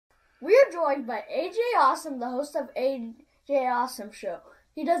We are joined by AJ Awesome, the host of AJ Awesome Show.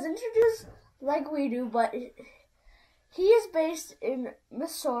 He does interviews like we do, but he is based in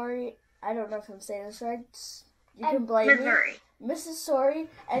Missouri. I don't know if I'm saying this right. You can blame Missouri.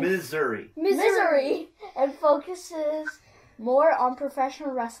 Missouri, and focuses more on professional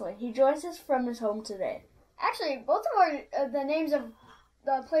wrestling. He joins us from his home today. Actually, both of the names of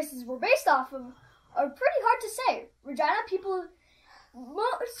the places we're based off of are pretty hard to say. Regina, people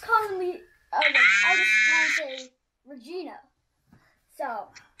most commonly, I just trying to say Regina. So,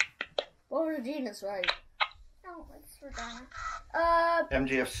 well, Regina's right. No, it's Regina.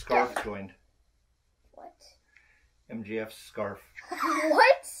 MGF Scarf joined. What? MGF Scarf.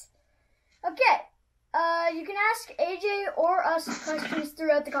 What? Okay. You can ask AJ or us questions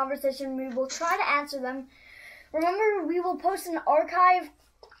throughout the conversation. We will try to answer them. Remember, we will post an archive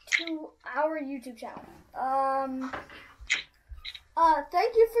to our YouTube channel.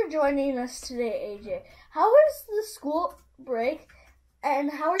 Thank you for joining us today, AJ. How was the school break,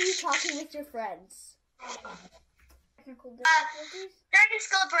 and how are you talking with your friends? Technical difficulties? During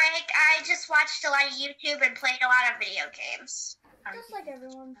school break, I just watched a lot of YouTube and played a lot of video games. Just like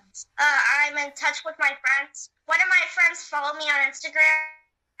everyone. I'm in touch with my friends. One of my friends follow me on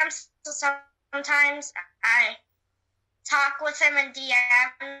Instagram, so sometimes I talk with him in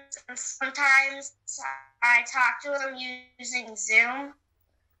DMs, and sometimes I talk to him using Zoom.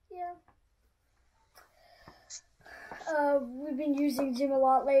 Yeah. We've been using Zoom a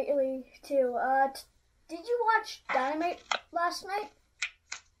lot lately, too. Did you watch Dynamite last night?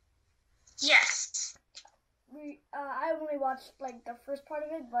 Yes. I only watched, the first part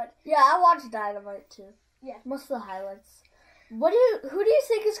of it, but... Yeah, I watched Dynamite, too. Yeah. Most of the highlights. Who do you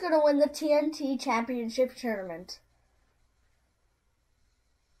think is going to win the TNT Championship tournament?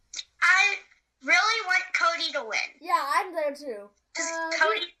 I really want Cody to win. Yeah, I'm there, too.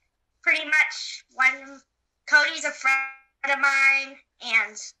 Cody pretty much won. Cody's a friend of mine,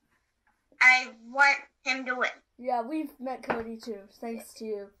 and I want him to win. Yeah, we've met Cody, too, thanks to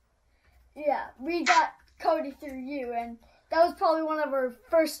you. Yeah, we got Cody through you, and that was probably one of our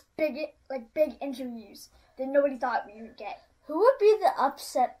first big interviews that nobody thought we would get. Who would be the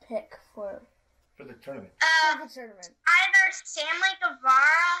upset pick for the tournament? For the tournament? Either Stanley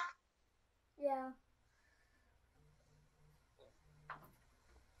Guevara. Yeah.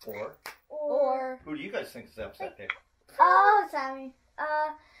 Or who do you guys think is the upset pick? Oh, Sammy.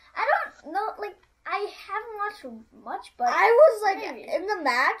 I don't know, I haven't watched much, but... I was, maybe. in the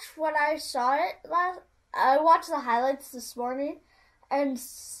match when I saw it I watched the highlights this morning, and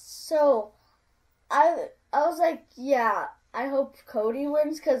so I was like, yeah, I hope Cody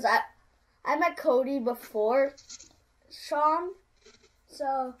wins, because I met Cody before Sean,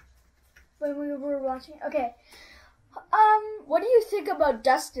 so when we were watching... Okay, what do you think about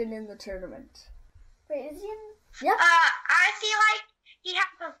Dustin in the tournament? Wait, is he in? Yeah. I feel like he has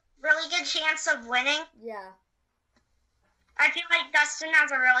a really good chance of winning. Yeah. I feel like Dustin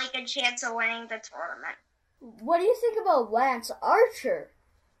has a really good chance of winning the tournament. What do you think about Lance Archer?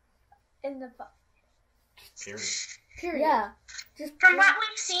 In the... Period. Yeah. From what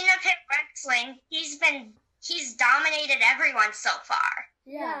we've seen of him wrestling, he's dominated everyone so far.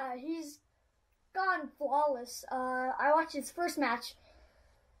 Yeah, he's gone flawless. I watched his first match.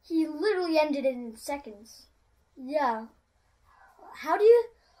 He literally ended it in seconds. Yeah.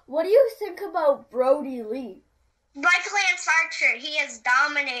 What do you think about Brody Lee? Like Lance Archer, he has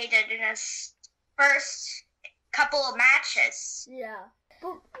dominated in his first couple of matches. Yeah.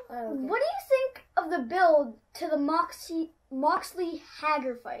 But what do you think of the build to the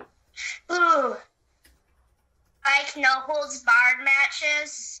Moxley-Hager fight? Ooh. Like no-holds-barred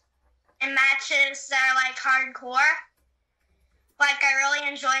matches and matches that are hardcore. I really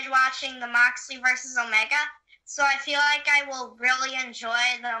enjoyed watching the Moxley versus Omega, so I feel like I will really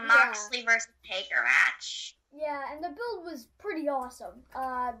enjoy the Moxley versus Hager match. Yeah, and the build was pretty awesome.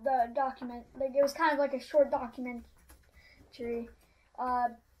 The document, it was kind of like a short documentary.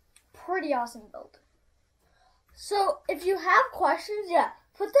 Pretty awesome build. So, if you have questions,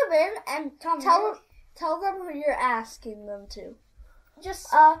 put them in and tell them who you're asking them to.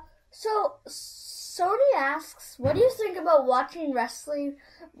 So Sony asks, what do you think about watching wrestling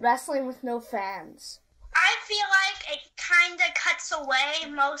with no fans? I feel like it kind of cuts away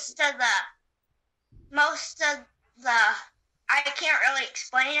most of the, I can't really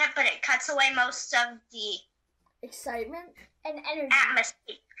explain it, but it cuts away most of the excitement and energy,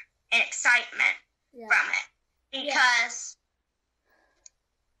 atmosphere and excitement from it, because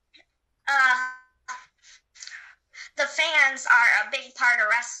the fans are a big part of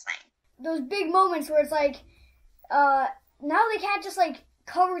wrestling. Those big moments where it's now they can't just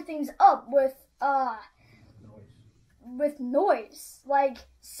cover things up with noise. Like,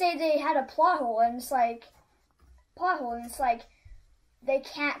 say they had a plot hole and it's like they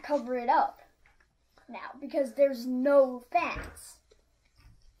can't cover it up now because there's no fans.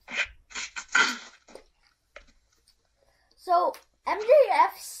 So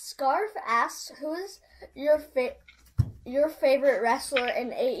MJF Scarf asks, "Who's your favorite wrestler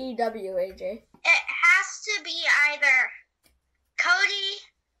in AEW, AJ?" It has to be either Cody,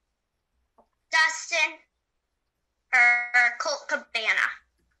 Dustin, or Colt Cabana.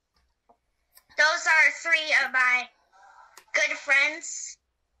 Those are three of my good friends.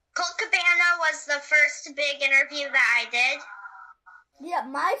 Colt Cabana was the first big interview that I did. Yeah,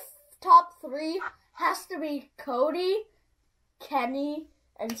 my top three has to be Cody, Kenny,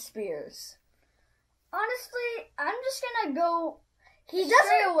 and Spears. Honestly, I'm just gonna go He stray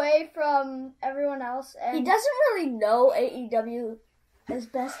doesn't. away from everyone else. And He doesn't really know AEW as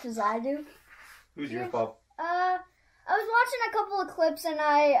best as I do. Who's your Bob? I was watching a couple of clips, and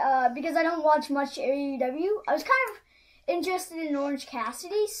I because I don't watch much AEW, I was kind of interested in Orange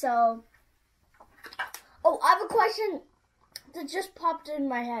Cassidy. So Oh, I have a question that just popped in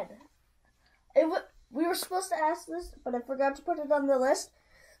my head. We were supposed to ask this, but I forgot to put it on the list.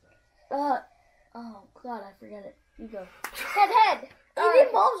 Oh God, I forget it. You go. head. It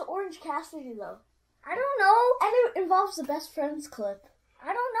involves Orange Cassidy though, I don't know. and it involves the best friends clip.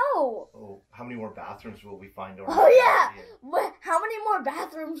 I don't know. Oh, how many more bathrooms will we find? Oh yeah, how many more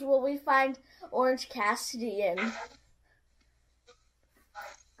bathrooms will we find Orange Cassidy in?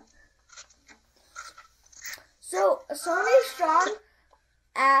 So Sonny Strong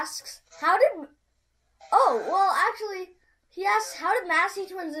asks, he asks, how did Massey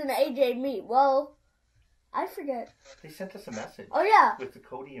twins and AJ meet? Well, I forget. They sent us a message. Oh yeah. With the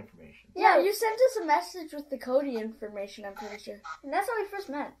Cody information. Yeah, you sent us a message with the Cody information, I'm pretty sure. And that's how we first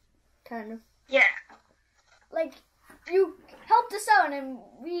met. Kind of. Yeah. Like, you helped us out, and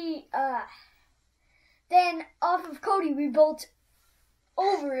we, then off of Cody, we built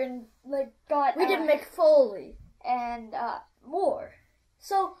over and, like, got, We did Mick Foley. and, more.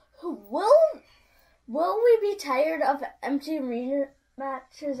 So, will we be tired of empty arena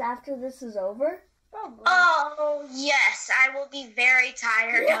matches after this is over? Probably. Oh, yes, I will be very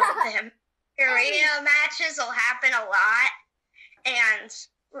tired Yeah. of them. Arena matches will happen a lot, and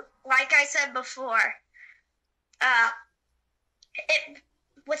like I said before,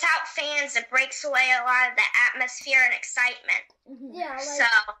 without fans, it breaks away a lot of the atmosphere and excitement. Yeah, like, So,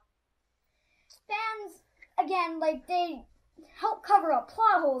 fans, again, like, they help cover up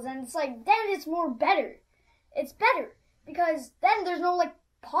plot holes, and it's like, then it's better. It's better, because then there's no, like,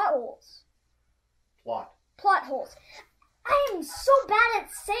 potholes. Plot holes. I am so bad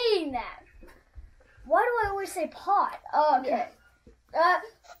at saying that. Why do I always say pot? Oh, okay.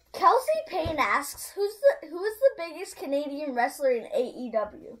 Kelsey Payne asks, who is the biggest Canadian wrestler in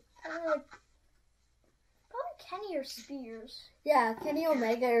AEW? Probably Kenny or Spears. Yeah, Kenny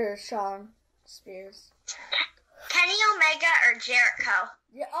Omega or Shawn Spears. Kenny Omega or Jericho?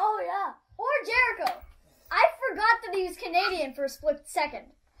 Yeah. Oh yeah. Or Jericho. I forgot that he was Canadian for a split second.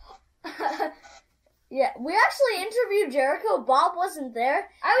 Yeah, we actually interviewed Jericho. Bob wasn't there.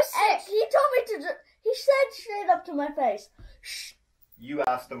 I was And sick. he told me to. He said straight up to my face. Shh. You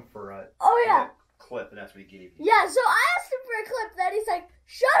asked him for a clip, and that's what he gave you. Yeah, so I asked him for a clip. Then he's like,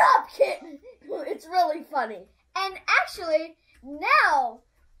 "Shut up, kid." It's really funny. And actually, now,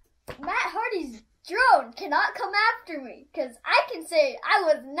 Matt Hardy's drone cannot come after me, because I can say I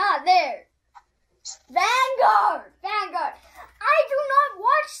was not there. Vanguard! I do not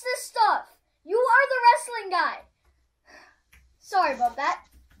watch this stuff. You are the wrestling guy. Sorry about that.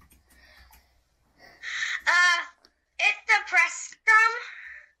 At the press scrum,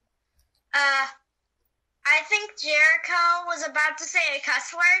 I think Jericho was about to say a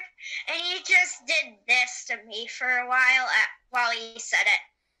cuss word, and he just did this to me for a while he said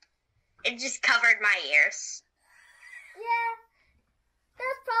it. It just covered my ears. Yeah,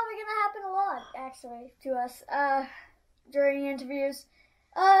 that's probably going to happen a lot, actually, to us, during interviews.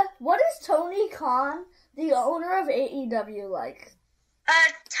 What is Tony Khan, the owner of AEW, like?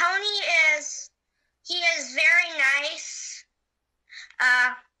 Tony is very nice.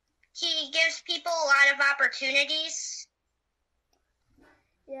 He gives people a lot of opportunities.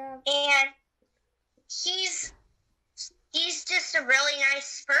 Yeah. And he's just a really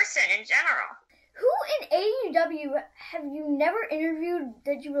nice person in general. Who in AEW have you never interviewed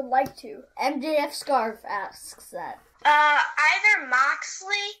that you would like to? MJF Scarf asks that. Either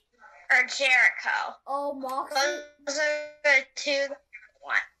Moxley or Jericho. Oh, Moxley. Those are the two that I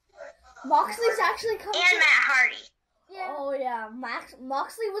want. Moxley's actually coming. And Matt Hardy. Yeah. Oh yeah,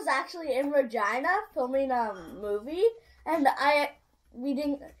 Moxley was actually in Regina filming a movie, and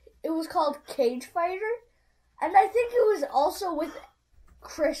it was called Cage Fighter, and I think it was also with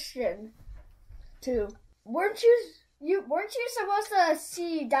Christian too. Weren't you supposed to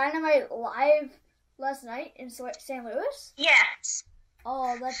see Dynamite live last night in St. Louis? Yes.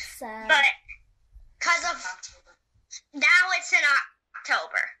 Oh, that's sad. But because of now it's in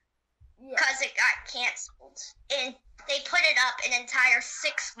October. Yeah. Because it got canceled. And they put it up an entire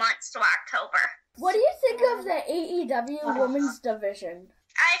 6 months to October. What do you think of the AEW women's division?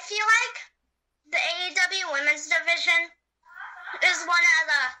 I feel like the AEW women's division is one of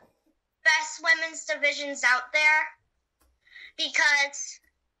the best women's divisions out there because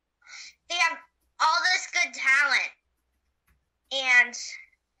they have all this good talent and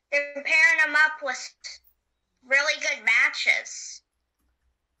they're pairing them up with really good matches.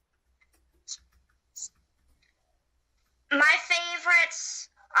 My favorites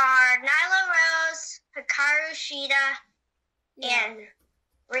are Nyla Rose, Hikaru Shida, and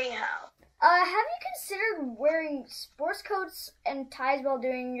Riho. Have you considered wearing sports coats and ties while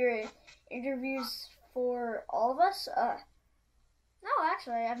doing your interviews for all of us? No,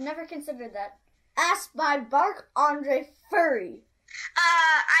 actually, I've never considered that. Asked by Mark Andre Furry.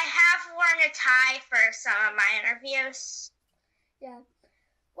 I have worn a tie for some of my interviews. Yeah.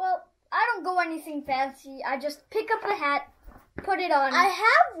 Well, I don't go anything fancy. I just pick up a hat, put it on,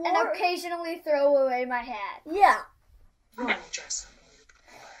 and occasionally throw away my hat. Yeah. I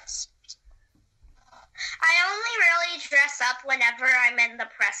only really dress up whenever I'm in the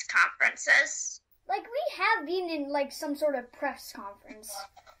press conferences. Like, we have been in, like, some sort of press conference.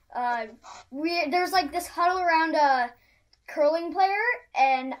 There's, like, this huddle around a curling player,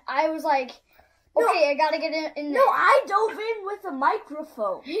 and I was like, okay, I gotta get in there. No, I dove in with a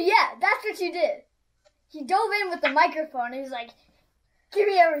microphone. Yeah, that's what you did. He dove in with the microphone, and he was like, give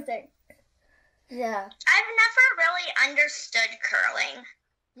me everything. Yeah. I've never really understood curling.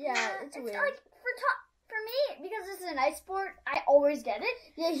 Yeah, it's weird. Like, for me, because this is an ice sport, I always get it.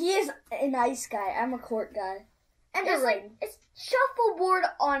 Yeah, he is an ice guy. I'm a court guy. And it's shuffleboard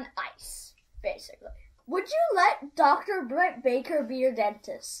on ice, basically. Would you let Dr. Brent Baker be your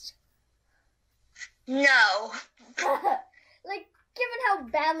dentist? No. Like, given how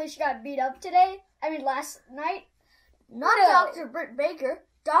badly she got beat up last night. Not No. Dr. Britt Baker,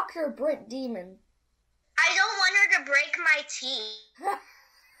 Dr. Britt Demon. I don't want her to break my teeth.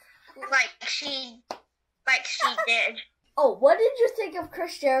 like she did. Oh, what did you think of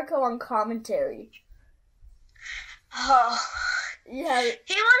Chris Jericho on commentary? Oh. Yeah.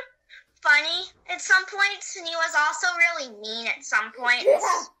 He was funny at some points, and he was also really mean at some points.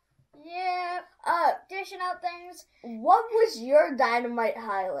 Yeah. Dishing out things. What was your Dynamite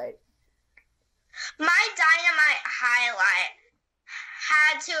highlight? My Dynamite highlight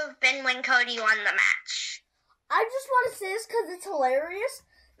had to have been when Cody won the match. I just want to say this because it's hilarious.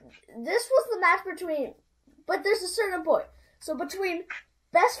 This was the match but there's a certain point. So between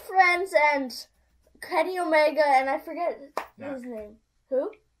Best Friends and Kenny Omega, and I forget his name.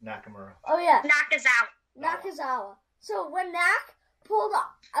 Who? Nakamura. Oh yeah. Nakazawa. So when Nak pulled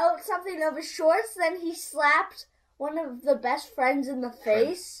out something of his shorts, then he slapped one of the Best Friends in the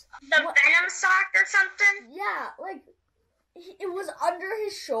face. The Venom sock or something? Yeah, like, it was under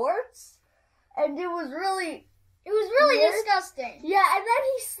his shorts, and it was really weird. Disgusting. Yeah, and then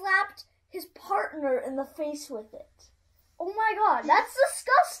he slapped his partner in the face with it. Oh my god, that's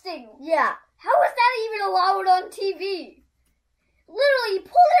disgusting. Yeah. How is that even allowed on TV? Literally, he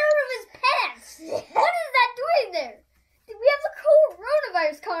pulled it out of his pants. What is that doing there? We have the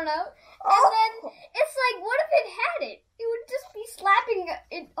coronavirus coming out, and then it's like, what if it had it? It would just be slapping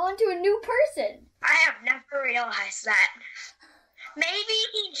it onto a new person. I have never realized that. Maybe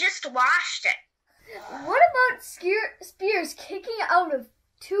he just washed it. What about Spears kicking out of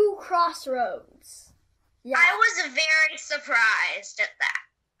 2 crossroads? Yeah. I was very surprised at that.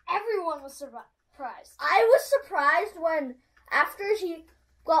 Everyone was surprised. I was surprised when, after he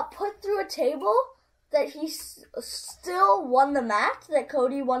got put through a table, that he still won the match, that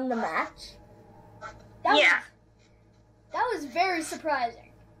Cody won the match. That was very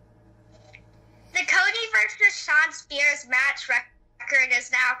surprising. The Cody versus Shawn Spears match record is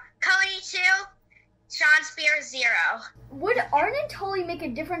now Cody 2, Shawn Spears 0. Would Arn and Tully make a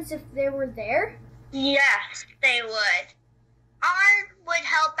difference if they were there? Yes, they would. Arn would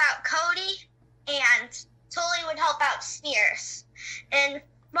help out Cody, and Tully would help out Spears. And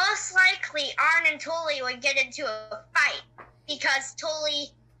most likely, Arn and Tully would get into a fight because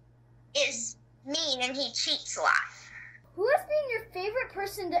Tully is mean and he cheats a lot. Who has been your favorite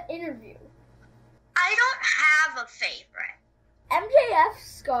person to interview? I don't have a favorite. MJF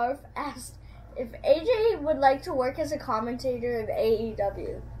Scarf asked if AJ would like to work as a commentator in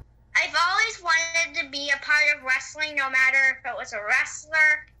AEW. I've always wanted to be a part of wrestling, no matter if it was a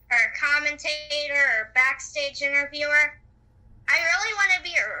wrestler or a commentator or a backstage interviewer. I really want to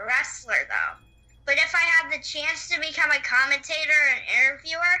be a wrestler, though. But if I had the chance to become a commentator or an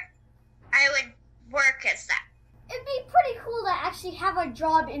interviewer, I would work as that. It'd be pretty cool to actually have a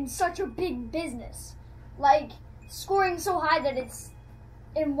job in such a big business. Like, scoring so high that it's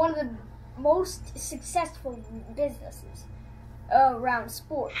in one of the most successful businesses around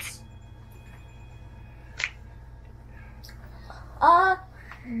sports.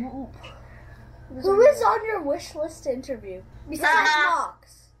 Who is on your wish list to interview? Besides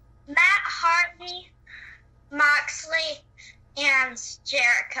Mox. Matt Hardy, Moxley, and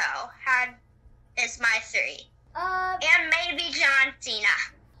Jericho is my 3. And maybe John Cena.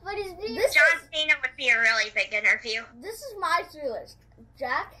 What is John Cena would be a really big interview. This is my 3 list.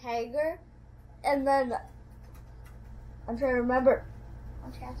 Jack Hager, and then I'm trying to remember.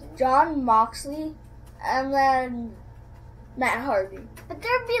 John Moxley, and then Matt Hardy. But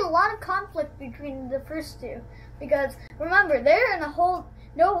there'd be a lot of conflict between the first 2. Because, remember, they're in a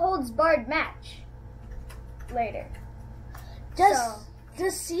no holds barred match later. Does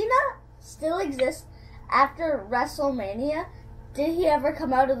Cena still exist after WrestleMania? Did he ever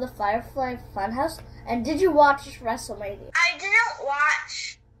come out of the Firefly Funhouse? And did you watch WrestleMania? I didn't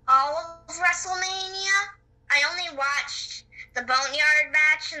watch all of WrestleMania. I only watched the Boneyard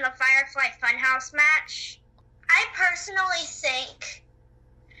match and the Firefly Funhouse match. I personally think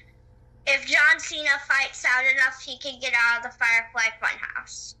if John Cena fights out enough, he can get out of the Firefly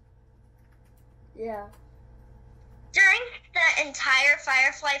Funhouse. Yeah. During the entire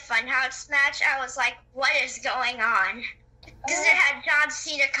Firefly Funhouse match, I was like, what is going on? Because it had John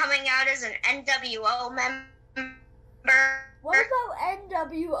Cena coming out as an NWO member. What about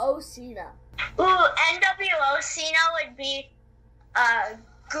NWO Cena? Ooh, NWO Cena would be a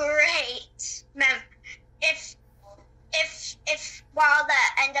great member. If while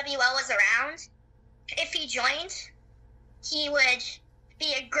the NWO was around, if he joined, he would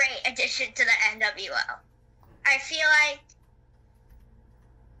be a great addition to the NWO. I feel like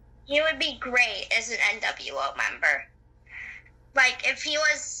he would be great as an NWO member. Like, if he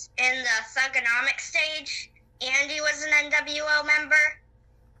was in the Thugonomic stage and he was an NWO member,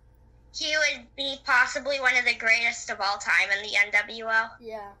 he would be possibly one of the greatest of all time in the NWO.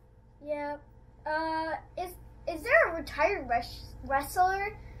 Yeah. Yeah. Is there a retired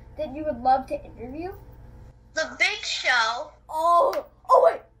wrestler that you would love to interview? The Big Show. Oh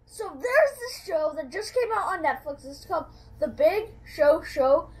wait. So there's this show that just came out on Netflix. It's called The Big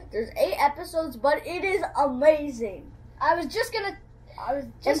Show. There's 8 episodes, but it is amazing. And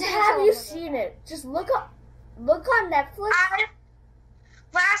have you seen it? Just look on Netflix.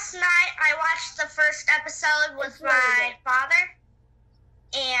 Last night I watched the first episode with my father,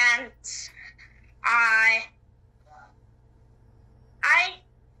 and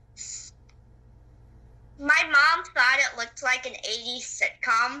my mom thought it looked like an 80s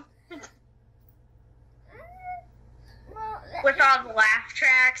sitcom with all the laugh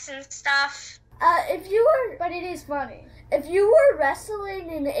tracks and stuff. But it is funny. If you were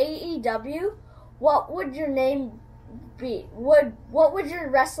wrestling in AEW, what would your name be? What would your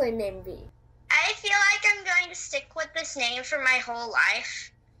wrestling name be? I feel like I'm going to stick with this name for my whole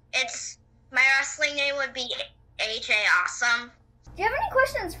life. My wrestling name would be AJ Awesome. Do you have any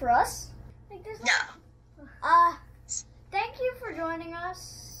questions for us? No. Thank you for joining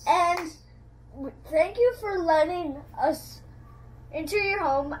us. And thank you for letting us into your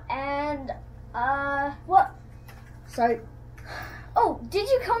home. And, what? Sorry. Oh, did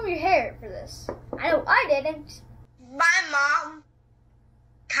you comb your hair for this? I know I didn't. My mom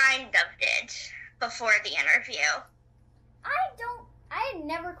kind of did before the interview. I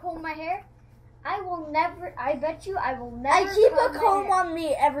never comb my hair. I bet you I will never. I keep a comb on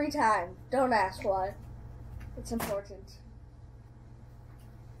me every time. Don't ask why. It's important.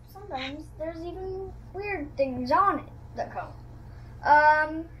 Sometimes there's even weird things on it, the comb.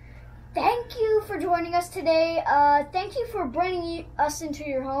 Thank you for joining us today. Thank you for bringing us into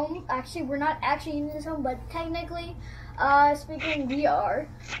your home. Actually, we're not actually in this home, but technically speaking, we are.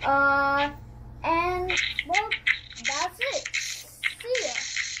 And, well, that's it. See ya.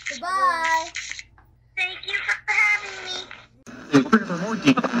 Goodbye. Thank you for having me. For more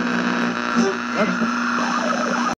details.